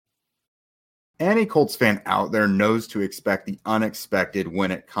Any Colts fan out there knows to expect the unexpected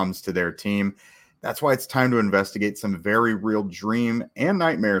when it comes to their team. That's why it's time to investigate some very real dream and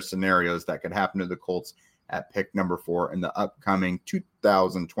nightmare scenarios that could happen to the Colts at pick number 4 in the upcoming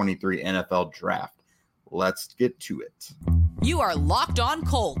 2023 NFL Draft. Let's get to it. You are Locked On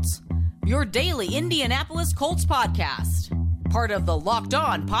Colts, your daily Indianapolis Colts podcast. Part of the Locked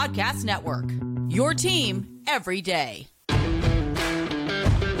On Podcast Network, your team every day.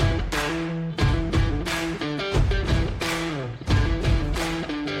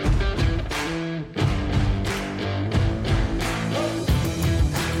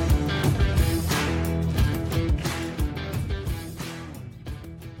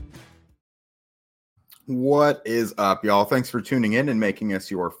 What is up, y'all? Thanks for tuning in and making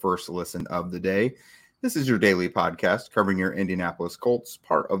us your first listen of the day. This is your daily podcast covering your Indianapolis Colts,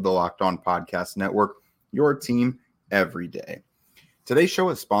 part of the Locked On Podcast Network, your team every day. Today's show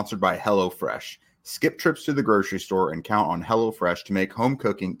is sponsored by HelloFresh. Skip trips to the grocery store and count on HelloFresh to make home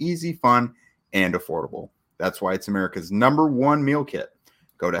cooking easy, fun, and affordable. That's why it's America's #1 meal kit.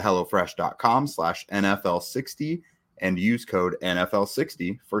 Go to HelloFresh.com/NFL60 and use code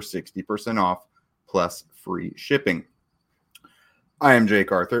NFL60 for 60% off. Plus free shipping. I am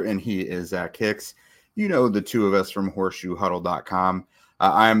Jake Arthur, and he is Zach Hicks. You know the two of us from horseshoehuddle.com.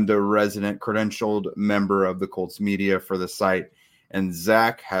 I'm the resident credentialed member of the Colts media for the site, and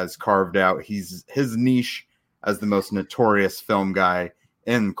Zach has carved out his niche as the most notorious film guy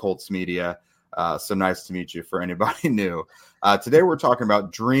in Colts media. So nice to meet you for anybody new. Today we're talking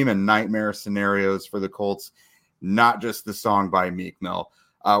about dream and nightmare scenarios for the Colts, not just the song by Meek Mill.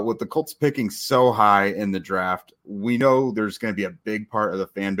 With the Colts picking so high in the draft, we know there's going to be a big part of the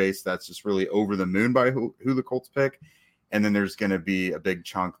fan base that's just really over the moon by who the Colts pick. And then there's going to be a big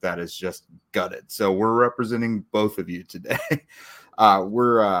chunk that is just gutted. So we're representing both of you today.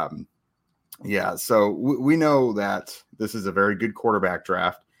 So we know that this is a very good quarterback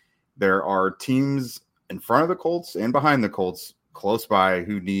draft. There are teams in front of the Colts and behind the Colts close by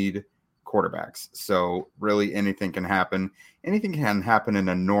who need quarterbacks. So really anything can happen. Anything can happen in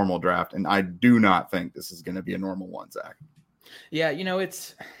a normal draft. And I do not think this is going to be a normal one, Zach. Yeah,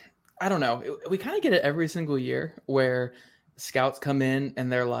 I don't know. We kind of get it every single year where scouts come in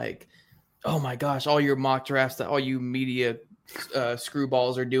and they're like, oh my gosh, all your mock drafts that all you media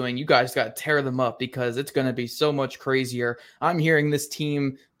screwballs are doing, you guys got to tear them up because it's going to be so much crazier. I'm hearing this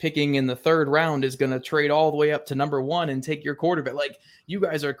team picking in the 3rd round is going to trade all the way up to number 1 and take your quarterback. Like, you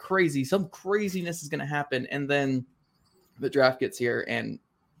guys are crazy. Some craziness is going to happen. And then the draft gets here and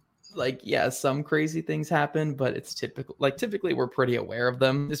some crazy things happen, but it's typically we're pretty aware of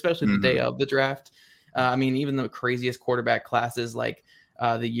them, especially the day of the draft. Even the craziest quarterback classes, like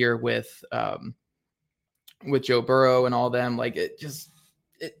the year with Joe Burrow and all them, it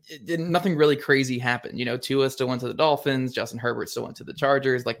didn't, nothing really crazy happened. Tua still went to the Dolphins. Justin Herbert still went to the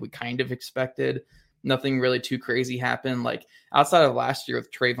Chargers. Like we kind of expected. Nothing really too crazy happened. Like outside of last year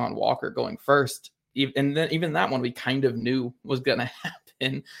with Trayvon Walker going first, and then even that one we kind of knew was going to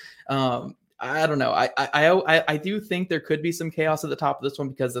happen. I don't know. I do think there could be some chaos at the top of this one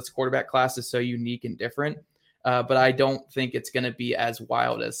because this quarterback class is so unique and different. But I don't think it's going to be as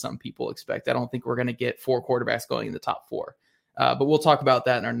wild as some people expect. I don't think we're going to get 4 quarterbacks going in the top 4. But we'll talk about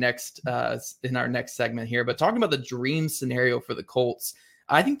that in our next segment here. But talking about the dream scenario for the Colts,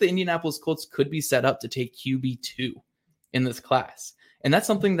 I think the Indianapolis Colts could be set up to take QB2 in this class. And that's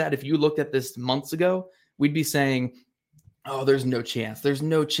something that if you looked at this months ago, we'd be saying, oh, there's no chance. There's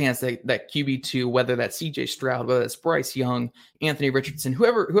no chance that QB2, whether that's CJ Stroud, whether that's Bryce Young, Anthony Richardson,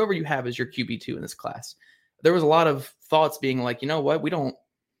 whoever you have as your QB2 in this class. There was a lot of thoughts being like, you know what, we don't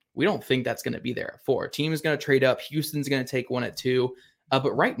think that's going to be there at 4. Team is going to trade up. Houston's going to take 1 at 2.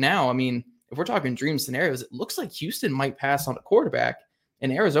 But right now, if we're talking dream scenarios, it looks like Houston might pass on a quarterback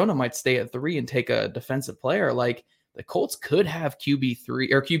and Arizona might stay at 3 and take a defensive player. Like the Colts could have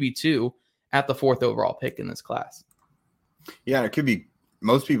QB3 or QB2 at the 4th overall pick in this class. Yeah, it could be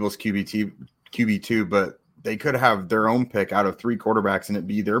most people's QB2, but they could have their own pick out of 3 quarterbacks and it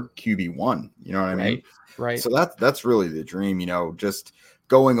be their QB1. You know what I mean? Right. So that's really the dream, just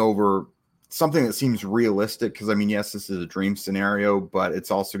going over something that seems realistic because, yes, this is a dream scenario, but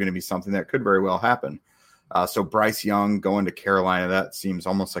it's also going to be something that could very well happen. So Bryce Young going to Carolina, that seems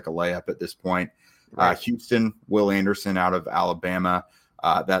almost like a layup at this point. Right. Houston, Will Anderson out of Alabama.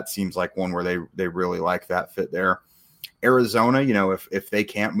 That seems like one where they really like that fit there. Arizona, if they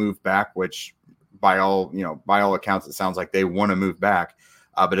can't move back, which by all accounts, it sounds like they want to move back.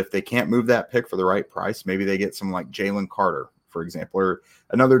 But if they can't move that pick for the right price, maybe they get some like Jalen Carter, for example, or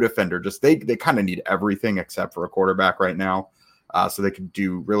another defender. Just they kind of need everything except for a quarterback right now. So they could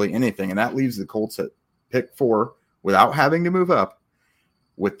do really anything. And that leaves the Colts at pick 4 without having to move up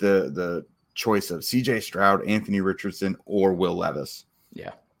with the choice of CJ Stroud, Anthony Richardson, or Will Levis.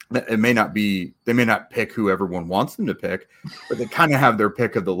 Yeah. It may not be, they may not pick who everyone wants them to pick, but they kind of have their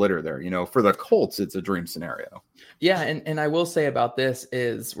pick of the litter there. For the Colts, it's a dream scenario. Yeah. And I will say about this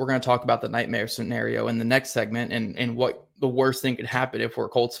is we're going to talk about the nightmare scenario in the next segment and what the worst thing could happen if we're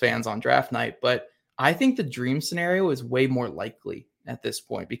Colts fans on draft night. But I think the dream scenario is way more likely at this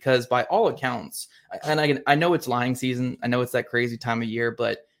point, because by all accounts, and I know it's lying season, I know it's that crazy time of year,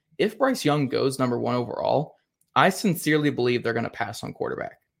 but if Bryce Young goes number 1 overall, I sincerely believe they're going to pass on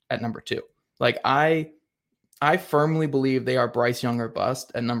quarterback at number 2. Like I firmly believe they are Bryce Young or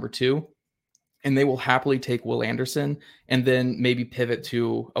bust at number 2, and they will happily take Will Anderson and then maybe pivot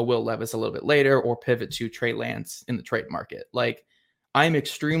to a Will Levis a little bit later, or pivot to Trey Lance in the trade market. Like, I'm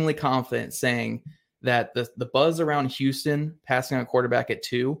extremely confident saying that the buzz around Houston passing on a quarterback at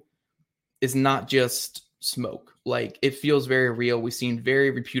 2 is not just smoke. Like, it feels very real. We've seen very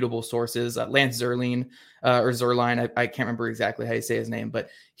reputable sources. Lance Zerline, I can't remember exactly how you say his name, but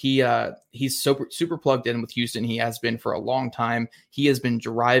he's super plugged in with Houston. He has been for a long time. He has been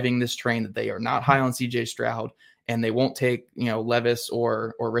driving this train that they are not high on CJ Stroud, and they won't take Levis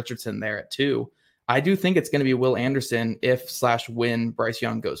or Richardson there at 2. I do think it's going to be Will Anderson when Bryce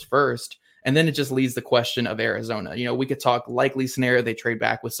Young goes first. And then it just leaves the question of Arizona. We could talk likely scenario they trade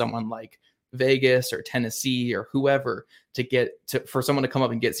back with someone like Vegas or Tennessee or whoever for someone to come up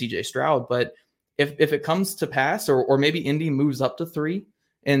and get CJ Stroud. But if it comes to pass, or maybe Indy moves up to 3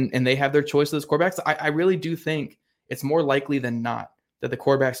 and they have their choice of those quarterbacks, I really do think it's more likely than not that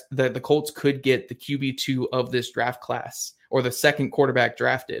the Colts could get the QB2 of this draft class, or the second quarterback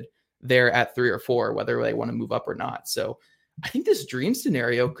drafted there at 3 or 4, whether they want to move up or not. So I think this dream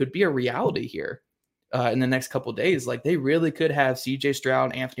scenario could be a reality here in the next couple of days. Like, they really could have CJ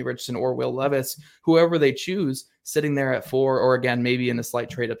Stroud, Anthony Richardson, or Will Levis, whoever they choose, sitting there at 4, or again, maybe in a slight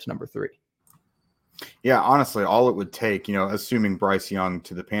trade up to number 3. Yeah, honestly, all it would take, assuming Bryce Young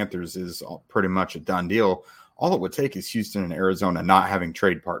to the Panthers is pretty much a done deal, all it would take is Houston and Arizona not having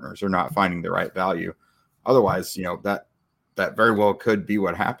trade partners or not finding the right value. Otherwise, that very well could be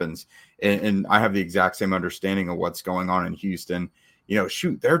what happens. And I have the exact same understanding of what's going on in Houston.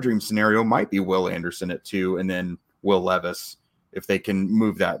 Their dream scenario might be Will Anderson at 2, and then Will Levis if they can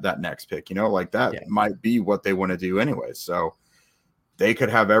move that next pick. That might be what they want to do anyway. So they could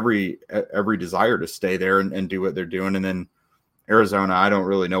have every desire to stay there and do what they're doing. And then Arizona, I don't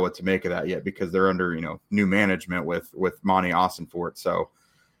really know what to make of that yet, because they're under new management with Monty Ossenfort. So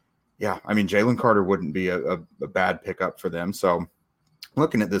yeah, I mean, Jalen Carter wouldn't be a bad pickup for them. So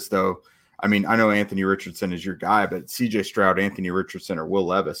looking at this, though, I mean, I know Anthony Richardson is your guy, but CJ Stroud, Anthony Richardson, or Will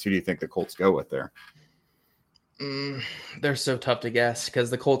Levis, who do you think the Colts go with there? They're so tough to guess, because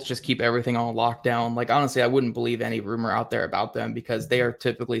the Colts just keep everything on lockdown. Like, honestly, I wouldn't believe any rumor out there about them, because they are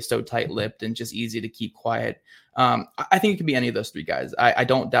typically so tight-lipped and just easy to keep quiet. I think it could be any of those 3 guys. I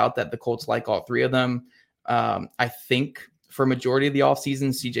don't doubt that the Colts like all 3 of them. I think for majority of the offseason,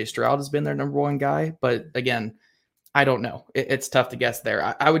 CJ Stroud has been their number 1 guy. But again, I don't know. It's tough to guess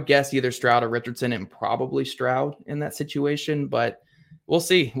there. I would guess either Stroud or Richardson, and probably Stroud in that situation. But we'll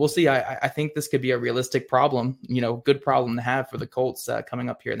see. I think this could be a realistic problem, good problem to have for the Colts coming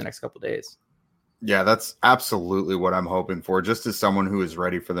up here in the next couple of days. Yeah, that's absolutely what I'm hoping for. Just as someone who is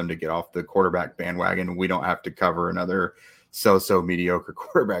ready for them to get off the quarterback bandwagon, we don't have to cover another so mediocre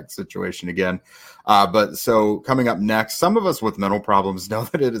quarterback situation again. But so coming up next, some of us with mental problems know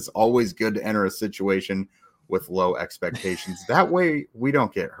that it is always good to enter a situation with low expectations. That way we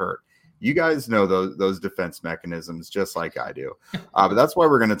don't get hurt. You guys know those defense mechanisms just like I do. But that's why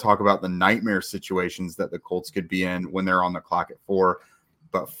we're going to talk about the nightmare situations that the Colts could be in when they're on the clock at 4.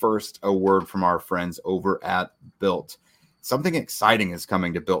 But first, a word from our friends over at Built. Something exciting is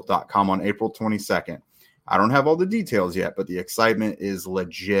coming to Built.com on April 22nd. I don't have all the details yet, but the excitement is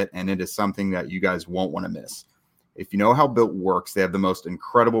legit, and it is something that you guys won't want to miss. If you know how Built works, they have the most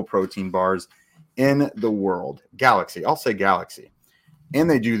incredible protein bars in the world. Galaxy. I'll say Galaxy. And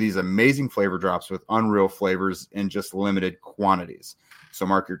they do these amazing flavor drops with unreal flavors in just limited quantities. So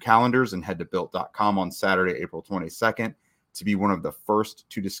mark your calendars and head to Built.com on Saturday, April 22nd to be one of the first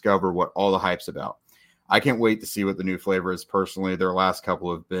to discover what all the hype's about. I can't wait to see what the new flavor is personally. Their last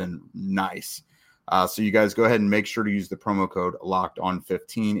couple have been nice. So you guys go ahead and make sure to use the promo code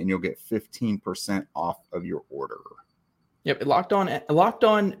LOCKEDON15 and you'll get 15% off of your order. Yep, Locked On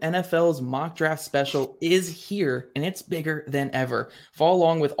NFL's mock draft special is here, and it's bigger than ever. Follow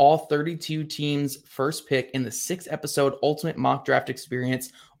along with all 32 teams' first pick in the 6-episode ultimate mock draft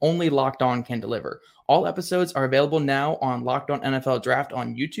experience only Locked On can deliver. All episodes are available now on Locked On NFL Draft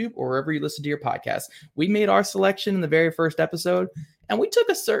on YouTube or wherever you listen to your podcast. We made our selection in the very first episode, and we took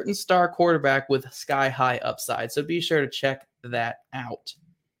a certain star quarterback with sky-high upside, so be sure to check that out.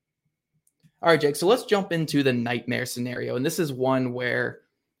 All right, Jake, so let's jump into the nightmare scenario, and this is one where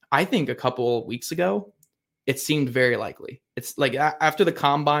I think a couple of weeks ago, it seemed very likely. It's like after the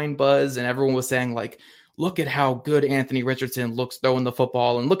combine buzz and everyone was saying like, look at how good Anthony Richardson looks throwing the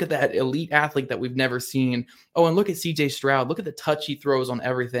football, and look at that elite athlete that we've never seen. Oh, and look at CJ Stroud. Look at the touch he throws on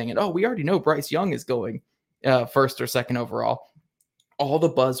everything. And oh, we already know Bryce Young is going first or second overall. All the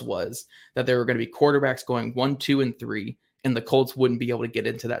buzz was that there were going to be quarterbacks going 1, 2, and 3, and the Colts wouldn't be able to get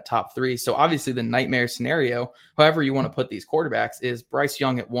into that top 3. So obviously the nightmare scenario, however you want to put these quarterbacks, is Bryce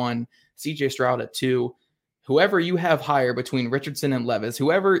Young at 1, CJ Stroud at 2, whoever you have higher between Richardson and Levis,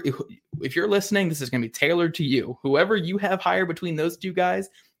 whoever, if you're listening, this is going to be tailored to you. Whoever you have higher between those two guys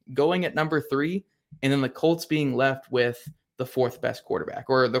going at number 3, and then the Colts being left with the 4th best quarterback,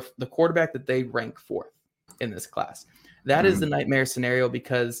 or the quarterback that they rank 4th in this class. That is the nightmare scenario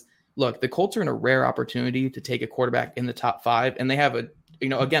because, look, the Colts are in a rare opportunity to take a quarterback in the top 5, and they have a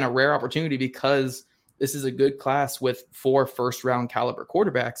rare opportunity because this is a good class with 4 first-round caliber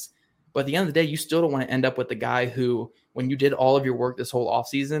quarterbacks. But at the end of the day, you still don't want to end up with the guy who, when you did all of your work this whole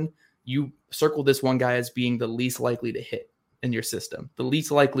offseason, you circled this one guy as being the least likely to hit in your system, the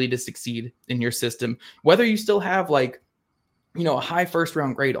least likely to succeed in your system. Whether you still have a high first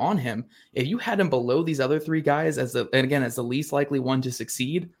round grade on him, if you had him below these other 3 guys as the least likely one to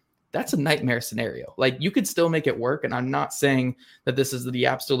succeed, that's a nightmare scenario. Like, you could still make it work. And I'm not saying that this is the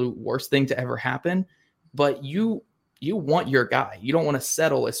absolute worst thing to ever happen, but you want your guy. You don't want to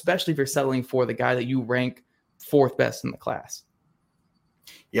settle, especially if you're settling for the guy that you rank 4th best in the class.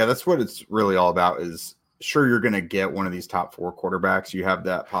 Yeah, that's what it's really all about. Is sure, you're going to get one of these top 4 quarterbacks. You have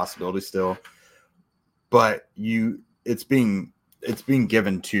that possibility still, but it's being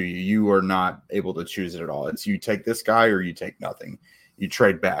given to you. You are not able to choose it at all. It's you take this guy or you take nothing. You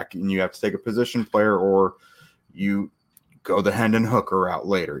trade back, and you have to take a position player, or you go the Hendon Hooker route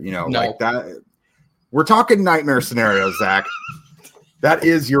later. Like that. We're talking nightmare scenarios, Zach. That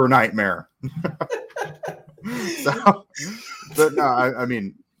is your nightmare. But no, I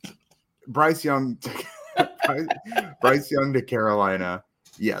mean, Bryce Young to Carolina.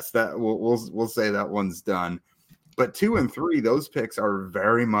 Yes, that we'll say that one's done. But 2 and 3, those picks are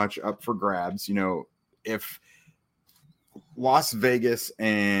very much up for grabs. If Las Vegas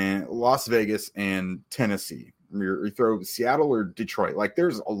and Tennessee, you throw Seattle or Detroit, like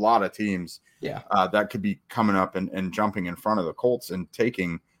there's a lot of teams that could be coming up and jumping in front of the Colts and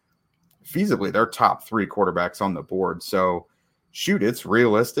taking feasibly their top 3 quarterbacks on the board. So shoot, it's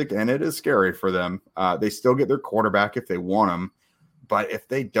realistic and it is scary for them. They still get their quarterback if they want him, but if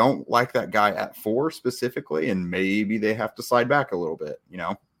they don't like that guy at 4 specifically, and maybe they have to slide back a little bit,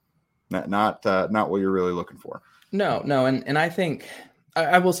 not what you're really looking for. No. And I think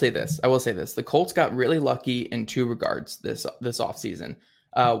I will say this. The Colts got really lucky in 2 regards this offseason.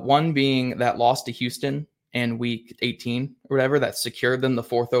 One being that loss to Houston in week 18 or whatever that secured them the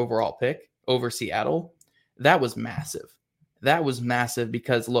 4th overall pick over Seattle. That was massive.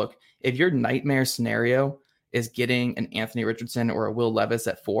 Because, look, if your nightmare scenario is getting an Anthony Richardson or a Will Levis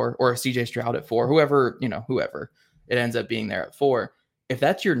at 4 or a CJ Stroud at 4, whoever it ends up being there at 4, if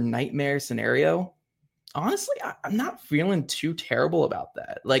that's your nightmare scenario, honestly, I'm not feeling too terrible about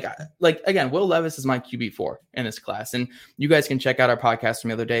that. Like again, Will Levis is my QB4 in this class. And you guys can check out our podcast from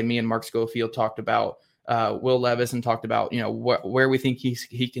the other day. Me and Mark Schofield talked about Will Levis and talked about, where we think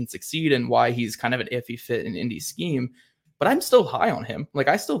he can succeed and why he's kind of an iffy fit in Indy's scheme. But I'm still high on him. Like,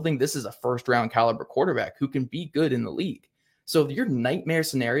 I still think this is a 1st round caliber quarterback who can be good in the league. So your nightmare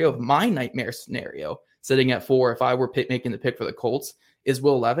scenario, my nightmare scenario sitting at 4, if I were making the pick for the Colts, is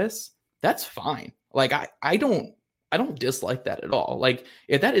Will Levis, that's fine. Like, I don't dislike that at all. Like,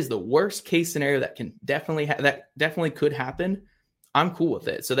 if that is the worst case scenario that can definitely could happen, I'm cool with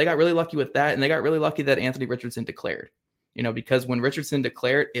it. So they got really lucky with that. And they got really lucky that Anthony Richardson declared, because when Richardson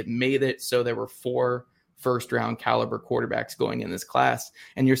declared, it made it so there were 4 first round caliber quarterbacks going in this class.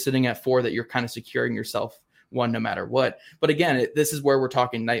 And you're sitting at 4 that you're kind of securing yourself one no matter what. But again, this is where we're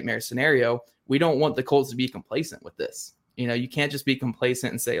talking nightmare scenario. We don't want the Colts to be complacent with this. You can't just be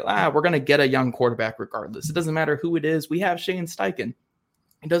complacent and say, we're going to get a young quarterback regardless. It doesn't matter who it is. We have Shane Steichen.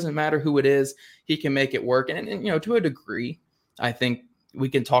 It doesn't matter who it is. He can make it work. And to a degree, I think we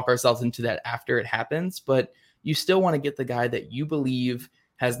can talk ourselves into that after it happens, but you still want to get the guy that you believe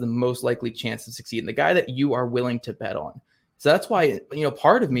has the most likely chance to succeed and the guy that you are willing to bet on. So that's why,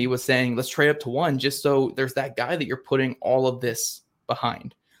 part of me was saying, let's trade up to 1 just so there's that guy that you're putting all of this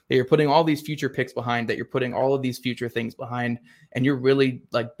behind. that you're putting all these future picks behind, that you're putting all of these future things behind, and you're really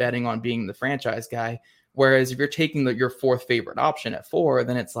like betting on being the franchise guy. Whereas if you're taking your fourth favorite option at 4,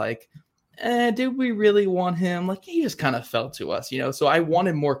 then it's like, did we really want him? Like, he just kind of fell to us, So I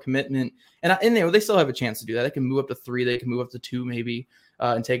wanted more commitment, and they still have a chance to do that. They can move up to 3, they can move up to 2 maybe,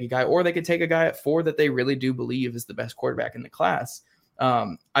 and take a guy, or they could take a guy at 4 that they really do believe is the best quarterback in the class.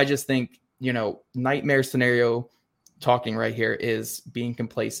 I just think, nightmare scenario talking right here is being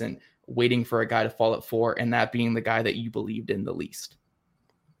complacent, waiting for a guy to fall at 4, and that being the guy that you believed in the least.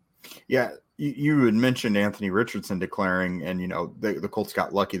 Yeah. You had mentioned Anthony Richardson declaring, and the Colts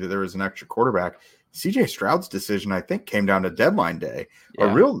got lucky that there was an extra quarterback. CJ Stroud's decision, I think, came down to deadline day. Yeah.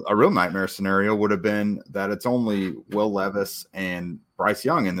 A real nightmare scenario would have been that it's only Will Levis and Bryce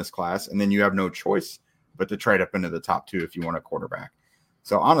Young in this class, and then you have no choice but to trade up into the top 2 if you want a quarterback.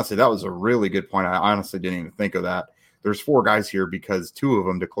 So honestly, that was a really good point. I honestly didn't even think of that. There's 4 guys here because 2 of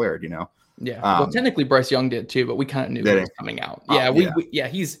them declared. Yeah, well, technically Bryce Young did too, but we kind of knew he was coming out. Yeah,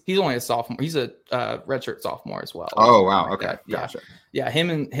 he's only a sophomore. He's a redshirt sophomore as well. Oh wow, okay, gotcha. Yeah, him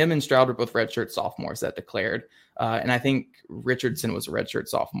and Stroud were both redshirt sophomores that declared, and I think Richardson was a redshirt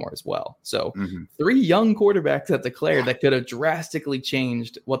sophomore as well. So 3 young quarterbacks that declared that could have drastically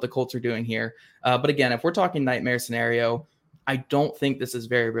changed what the Colts are doing here. But again, if we're talking nightmare scenario, I don't think this is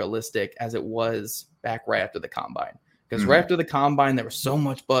very realistic as it was back right after the combine. Because right after the combine, there was so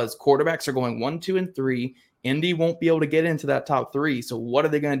much buzz. Quarterbacks are going 1, 2, and 3. Indy won't be able to get into that top 3. So what are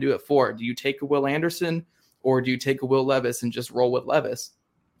they going to do at 4? Do you take a Will Anderson or do you take a Will Levis and just roll with Levis?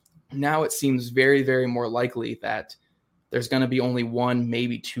 Now it seems very, very more likely that there's going to be only 1,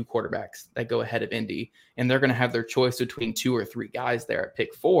 maybe 2 quarterbacks that go ahead of Indy. And they're going to have their choice between 2 or 3 guys there at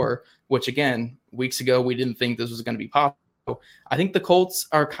pick 4, which again, weeks ago, we didn't think this was going to be possible. I think the Colts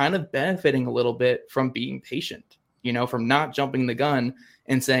are kind of benefiting a little bit from being patient. From not jumping the gun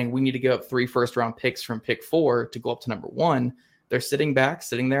and saying we need to give up 3 first-round picks from pick 4 to go up to number 1. They're sitting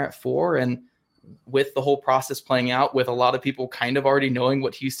there at 4, and with the whole process playing out, with a lot of people kind of already knowing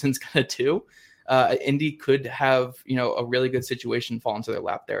what Houston's going to do, Indy could have a really good situation fall into their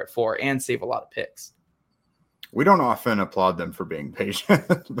lap there at 4 and save a lot of picks. We don't often applaud them for being patient.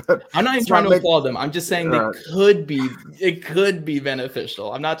 But I'm not even trying to applaud them. I'm just saying it could be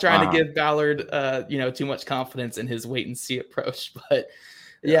beneficial. I'm not trying to give Ballard, too much confidence in his wait and see approach. But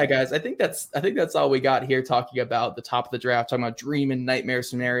yeah, guys, I think that's all we got here, talking about the top of the draft, talking about dream and nightmare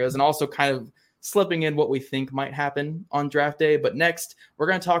scenarios, and also kind of slipping in what we think might happen on draft day. But next, we're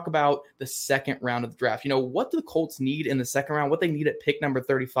going to talk about the second round of the draft. What do the Colts need in the second round? What they need at pick number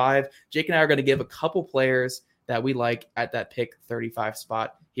 35. Jake and I are going to give a couple players that we like at that pick 35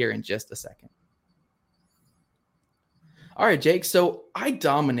 spot here in just a second. All right, Jake. So I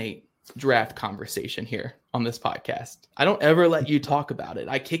dominate draft conversation here on this podcast. I don't ever let you talk about it.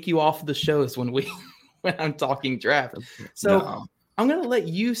 I kick you off the shows when I'm talking draft. So no. I'm going to let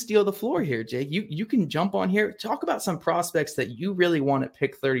you steal the floor here, Jake. You can jump on here. Talk about some prospects that you really want at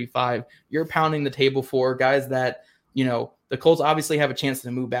pick 35. You're pounding the table for guys that, the Colts obviously have a chance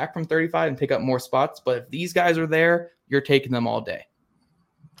to move back from 35 and pick up more spots. But if these guys are there, you're taking them all day.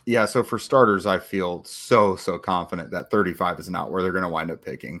 Yeah, so for starters, I feel so confident that 35 is not where they're going to wind up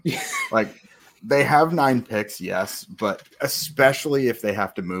picking. Like, they have 9 picks, yes, but especially if they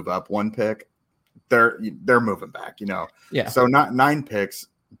have to move up 1 pick, they're moving back, Yeah. So not 9 picks,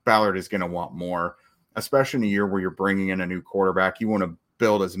 Ballard is going to want more, especially in a year where you're bringing in a new quarterback. You want to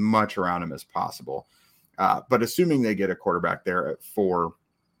build as much around him as possible. But assuming they get a quarterback there at 4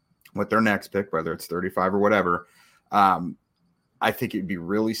 with their next pick, whether it's 35 or whatever, I think it'd be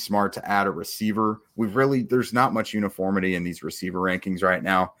really smart to add a receiver. There's not much uniformity in these receiver rankings right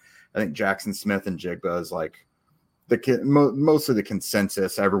now. I think Jackson Smith and Jigba is like most of the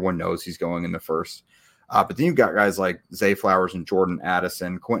consensus. Everyone knows he's going in the first. But then you've got guys like Zay Flowers and Jordan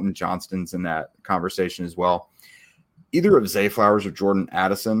Addison. Quentin Johnston's in that conversation as well. Either of Zay Flowers or Jordan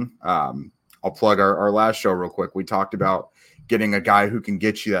Addison, I'll plug our last show real quick. We talked about getting a guy who can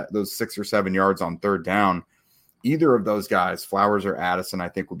get you those 6 or 7 yards on third down. Either of those guys, Flowers or Addison, I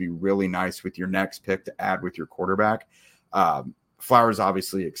think would be really nice with your next pick to add with your quarterback. Flowers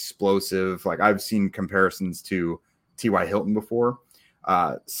obviously explosive. Like, I've seen comparisons to T.Y. Hilton before.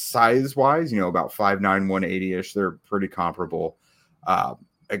 Size-wise, about 5'9", 180-ish. They're pretty comparable.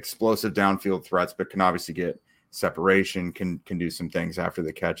 Explosive downfield threats, but can obviously get separation, can do some things after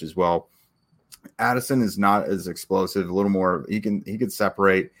the catch as well. Addison is not as explosive, a little more. He could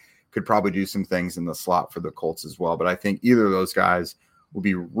separate, could probably do some things in the slot for the Colts as well. But I think either of those guys will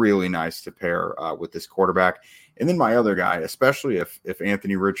be really nice to pair with this quarterback. And then my other guy, especially if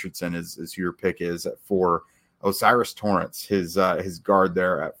Anthony Richardson is who your pick is at 4, Osiris Torrance, his guard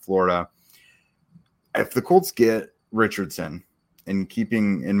there at Florida. If the Colts get Richardson, and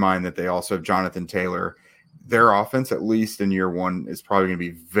keeping in mind that they also have Jonathan Taylor, their offense, at least in year one, is probably going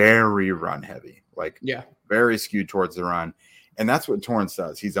to be very run heavy, very skewed towards the run. And that's what Torrance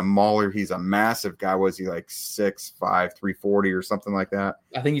does. He's a mauler. He's a massive guy. Was he like 6'5", 340 or something like that?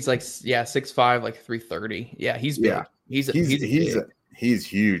 I think he's like 6'5", like 330. Yeah, he's big. Yeah. He's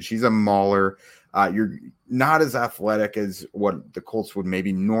huge. He's a mauler. You're not as athletic as what the Colts would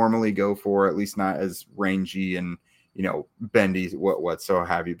maybe normally go for, at least not as rangy and bendy, what so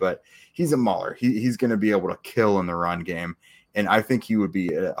have you. But he's a mauler. He's going to be able to kill in the run game, and I think he would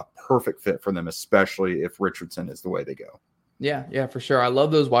be a perfect fit for them, especially if Richardson is the way they go. Yeah, for sure. I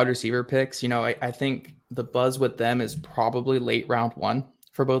love those wide receiver picks. I think the buzz with them is probably late round one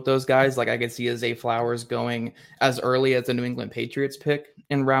for both those guys. Like I could see Zay Flowers going as early as the New England Patriots pick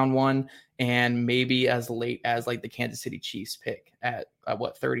in round one, and maybe as late as like the Kansas City Chiefs pick at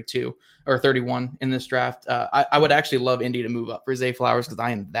 32 or 31 in this draft. I would actually love Indy to move up for Zay Flowers because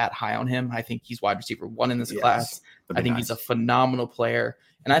I am that high on him. I think he's wide receiver 1 in this class. I think he's a phenomenal player.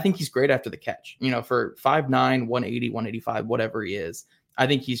 And I think he's great after the catch, for 5'9", 180, 185, whatever he is. I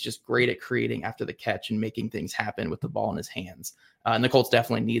think he's just great at creating after the catch and making things happen with the ball in his hands. And the Colts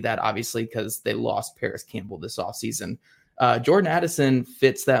definitely need that, obviously, because they lost Paris Campbell this offseason. Jordan Addison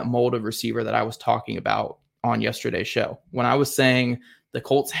fits that mold of receiver that I was talking about on yesterday's show. When I was saying the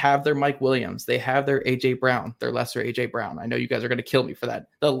Colts have their Mike Williams, they have their A.J. Brown, their lesser A.J. Brown. I know you guys are going to kill me for that.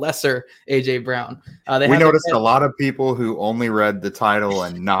 The lesser A.J. Brown. We noticed a lot of people who only read the title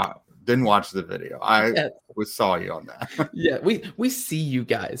and didn't watch the video. We saw you on that. Yeah, we see you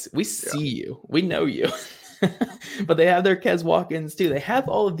guys. We see you. We know you. But they have their Kez Watkins too. They have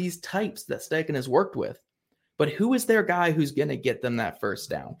all of these types that Steichen has worked with. But who is their guy who's going to get them that first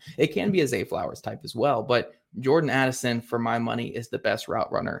down? It can be a Zay Flowers type as well, but Jordan Addison, for my money, is the best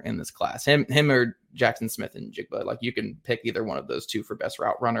route runner in this class. Him or Jackson Smith and Jigba. Like you can pick either one of those two for best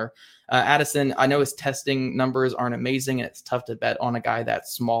route runner. Addison, I know his testing numbers aren't amazing, and it's tough to bet on a guy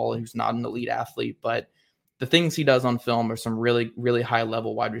that's small who's not an elite athlete, but the things he does on film are some really, really high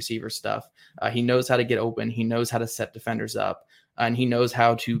level wide receiver stuff. He knows how to get open. He knows how to set defenders up. And he knows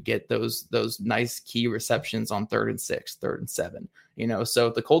how to get those nice key receptions on 3rd and 6, 3rd and 7. So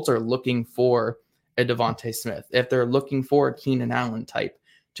if the Colts are looking for a Devontae Smith, if they're looking for a Keenan Allen type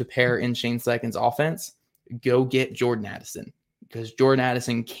to pair in Shane Steichen's offense, go get Jordan Addison, because Jordan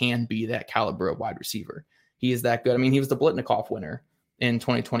Addison can be that caliber of wide receiver. He is that good. I mean, he was the Blitnikoff winner in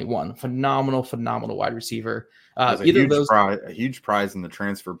 2021. Phenomenal wide receiver. A huge prize in the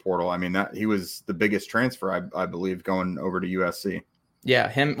transfer portal. I mean, that he was the biggest transfer, I believe, going over to USC.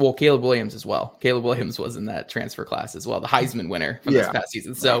 Yeah, Caleb Williams as well. Caleb Williams was in that transfer class as well, the Heisman winner from this past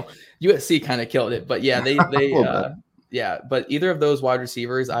season. So USC kind of killed it. But yeah, but either of those wide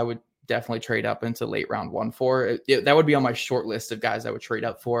receivers, I would definitely trade up into late round 1 for. That would be on my short list of guys I would trade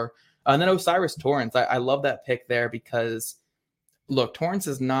up for. And then Osiris Torrance, I love that pick there because, look, Torrance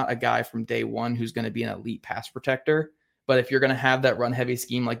is not a guy from day one who's going to be an elite pass protector. But if you're going to have that run heavy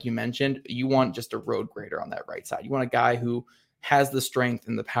scheme, like you mentioned, you want just a road grader on that right side. You want a guy who has the strength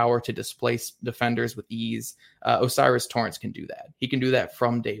and the power to displace defenders with ease. Osiris Torrance can do that. He can do that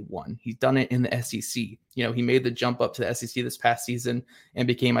from day one. He's done it in the SEC. He made the jump up to the SEC this past season and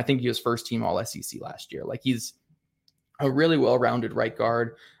became, I think he was first team all SEC last year. Like he's a really well-rounded right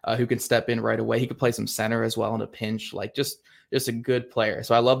guard who can step in right away. He could play some center as well in a pinch, like just a good player.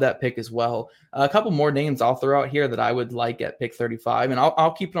 So I love that pick as well. A couple more names I'll throw out here that I would like at pick 35, and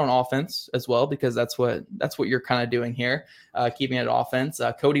I'll keep it on offense as well, because that's what you're kind of doing here, keeping it offense.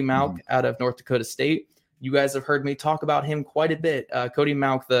 Cody Mauch out of North Dakota State. You guys have heard me talk about him quite a bit. Cody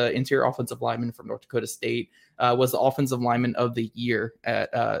Mauch, the interior offensive lineman from North Dakota State, was the offensive lineman of the year at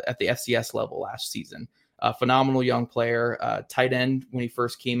the FCS level last season. A phenomenal young player, tight end when he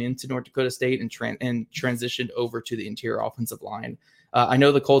first came into North Dakota State and transitioned over to the interior offensive line. I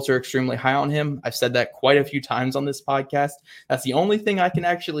know the Colts are extremely high on him. I've said that quite a few times on this podcast. That's the only thing I can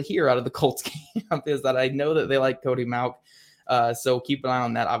actually hear out of the Colts camp is that I know that they like Cody Mauch. So keep an eye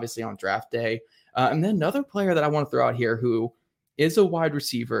on that, obviously, on draft day. And then another player that I want to throw out here who is a wide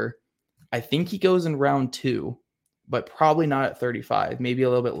receiver. I think he goes in round 2, but probably not at 35, maybe a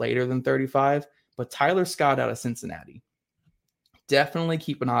little bit later than 35. But Tyler Scott out of Cincinnati. Definitely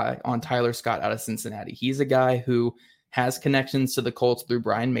keep an eye on Tyler Scott out of Cincinnati. He's a guy who has connections to the Colts through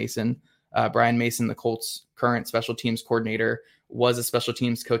Brian Mason. Brian Mason, the Colts' current special teams coordinator, was a special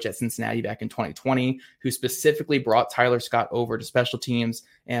teams coach at Cincinnati back in 2020, who specifically brought Tyler Scott over to special teams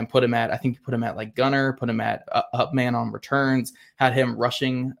and put him at like gunner, put him at up man on returns, had him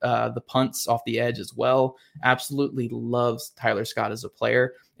rushing the punts off the edge as well. Absolutely loves Tyler Scott as a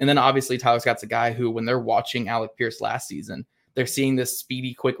player. And then obviously Tyler Scott's a guy who, when they're watching Alec Pierce last season, they're seeing this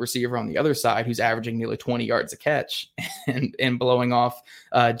speedy, quick receiver on the other side who's averaging nearly 20 yards a catch and blowing off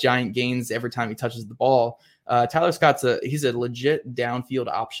giant gains every time he touches the ball. Tyler Scott's he's a legit downfield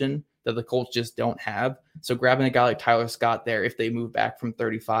option that the Colts just don't have. So grabbing a guy like Tyler Scott there, if they move back from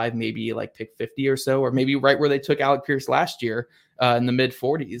 35, maybe like pick 50 or so, or maybe right where they took Alec Pierce last year in the mid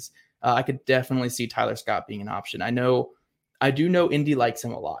 40s, I could definitely see Tyler Scott being an option. I do know Indy likes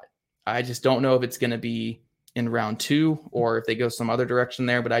him a lot. I just don't know if it's going to be in round 2 or if they go some other direction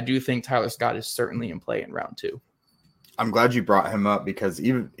there, but I do think Tyler Scott is certainly in play in round 2. I'm glad you brought him up, because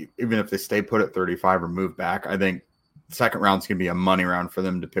even if they stay put at 35 or move back, I think second round's going to be a money round for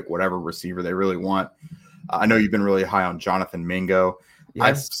them to pick whatever receiver they really want. I know you've been really high on Jonathan Mingo. Yes.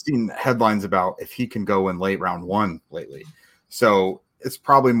 I've seen headlines about if he can go in late round 1 lately. So it's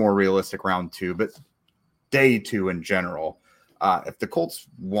probably more realistic round 2, but day 2 in general. If the Colts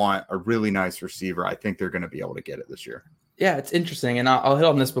want a really nice receiver, I think they're going to be able to get it this year. Yeah, it's interesting. And I'll hit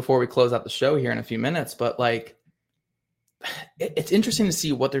on this before we close out the show here in a few minutes, but like, it's interesting to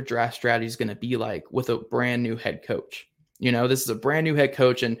see what their draft strategy is going to be like with a brand new head coach. This is a brand new head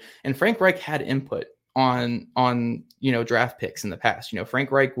coach, and Frank Reich had input on draft picks in the past.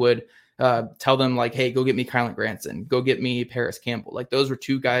 Frank Reich would tell them like, hey, go get me Kylan Granson, go get me Paris Campbell. Like, those were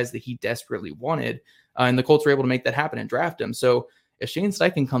two guys that he desperately wanted. And the Colts were able to make that happen and draft him. So if Shane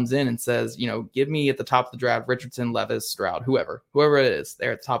Steichen comes in and says, give me at the top of the draft, Richardson, Levis, Stroud, whoever it is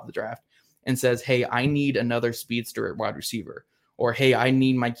there at the top of the draft, and says, hey, I need another speedster at wide receiver, or hey, I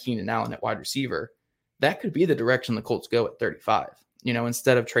need my Keenan Allen at wide receiver, that could be the direction the Colts go at 35,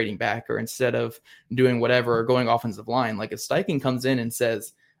 instead of trading back or instead of doing whatever or going offensive line. Like, if Steichen comes in and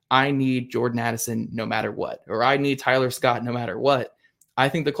says, I need Jordan Addison no matter what, or I need Tyler Scott no matter what, I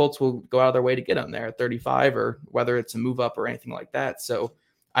think the Colts will go out of their way to get him there at 35, or whether it's a move up or anything like that. So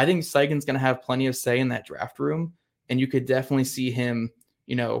I think Steichen's going to have plenty of say in that draft room, and you could definitely see him,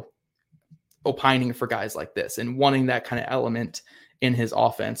 opining for guys like this and wanting that kind of element in his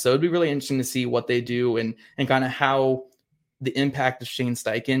offense. So it'd be really interesting to see what they do and kind of how the impact of Shane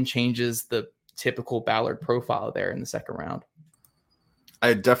Steichen changes the typical Ballard profile there in the second round.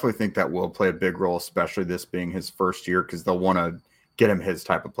 I definitely think that will play a big role, especially this being his first year, because they'll want to get him his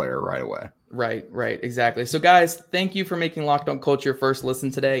type of player right away. Right. Exactly. So guys, thank you for making Locked On Colts your first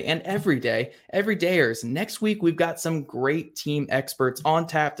listen today and every dayers. Next week, we've got some great team experts on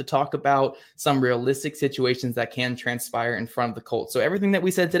tap to talk about some realistic situations that can transpire in front of the Colts. So everything that we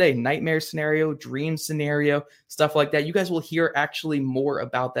said today, nightmare scenario, dream scenario, stuff like that, you guys will hear actually more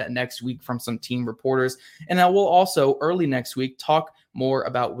about that next week from some team reporters. And I will also early next week talk more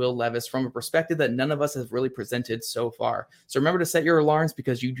about Will Levis from a perspective that none of us have really presented so far. So remember to set your alarms,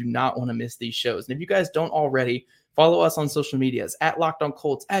 because you do not want to miss these shows. And if you guys don't already, follow us on social medias at Locked On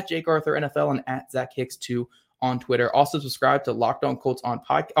Colts, at Jake Arthur NFL, and at Zach Hicks 2 on Twitter. Also subscribe to Locked On Colts on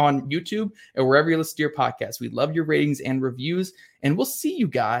YouTube and wherever you listen to your podcast. We love your ratings and reviews, and we'll see you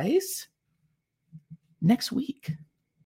guys next week.